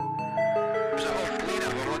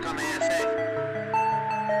on the SA.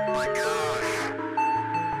 Oh my gosh.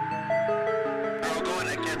 We're going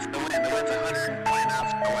against the wind. The wind's 120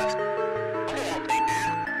 knots to the west. Oh, dude.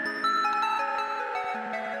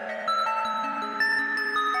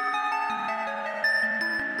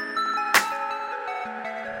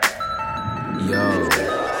 Yo,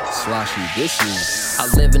 Sloshy, this is... I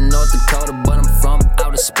live in North Dakota, but I'm from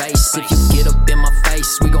outer space. If you get up in my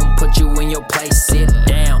face, we gon' put you in your place. Sit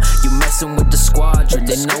down, you messin' with the Squadron.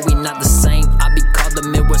 They know we not the same, I be called the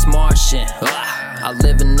Midwest Martian. I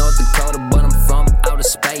live in North Dakota, but I'm from outer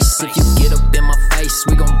space. If you get up in my face,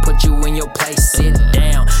 we gon' put you in your place. Sit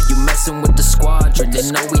down, you messin' with the Squadron. They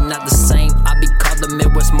know we not the same, I be called the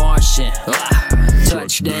Midwest Martian.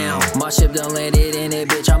 Touchdown, my ship done landed in it,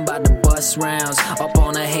 bitch, I'm about to bust rounds. Up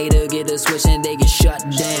on a hater, get a switch and they get shut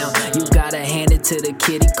down. You gotta hand it to the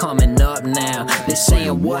kid, he coming up now. They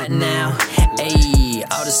saying what now? Ayy,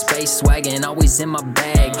 outer space swaggin', always in my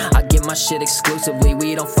bag. I get my shit exclusively,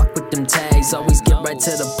 we don't fuck with them tags. Always get right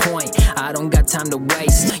to the point, I don't got time to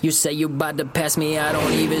waste. You say you bout to pass me, I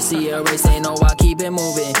don't even see a race. They know I keep it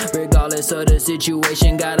moving, regardless of the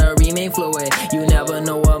situation, gotta remain fluid. You never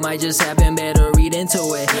know what might just happen, better read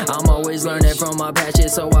into it. I'm always learning from my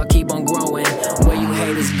patches, so I keep on growing. Where you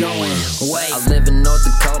haters going? Wait, I live in North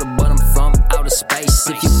Dakota, but I'm from outer space.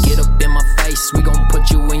 If you get up in my face, we gon'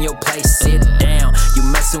 put you in your place. Sit down, you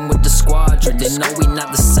messin' with the Squadron. They know we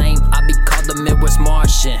not the same, I be called the Midwest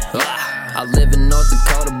Martian. I live in North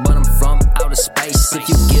Dakota, but I'm from outer space. If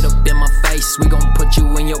you get up in my face, we gon' put you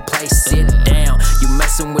in your place. Sit down, you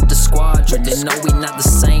messin' with the Squadron. They know we not the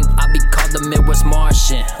same, I be called the Midwest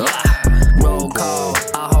Martian. Roll call,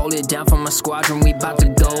 I hold it down for my squadron, we bout to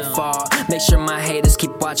go far. Make sure my haters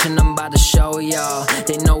keep watching, I'm about to show y'all.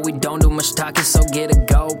 They know we don't do much talking, so get a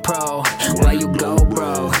GoPro. Where you go,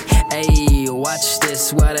 bro? Ayy, watch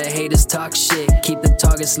this while the haters talk shit. Keep the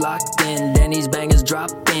targets locked in, then these bangers drop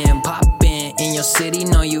in. Pop in your city,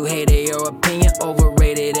 know you hate it. Your opinion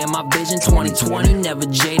overrated, and my vision 2020 never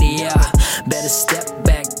jaded, yeah. Better step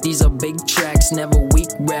back, these are big tracks, never weak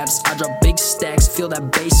raps. I drop big stacks, feel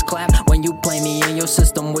that bass clap. When you play me in your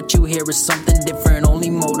system, what you hear is something different.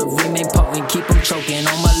 Only motive, remain potent, keep them choking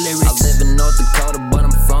on my lyrics. I live in North Dakota, but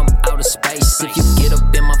I'm from outer space. If you get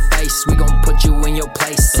up in my face, we gon' put you in your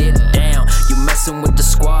place. Sit down, you messin' with the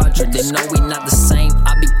Squadron. They know we not the same,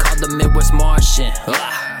 I be called the Midwest Martian.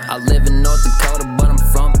 I live in North Dakota, but I'm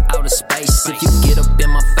from outer space. If you get up in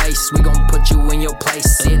my face, we gon' put you in your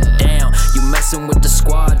place. Sit down, you messin' with the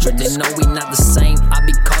Squadron. They know we not the same, I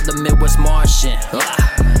be called the Midwest Martian. Oh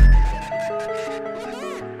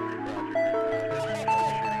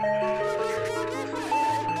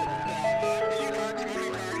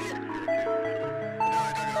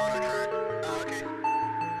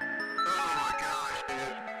my gosh,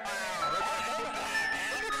 dude.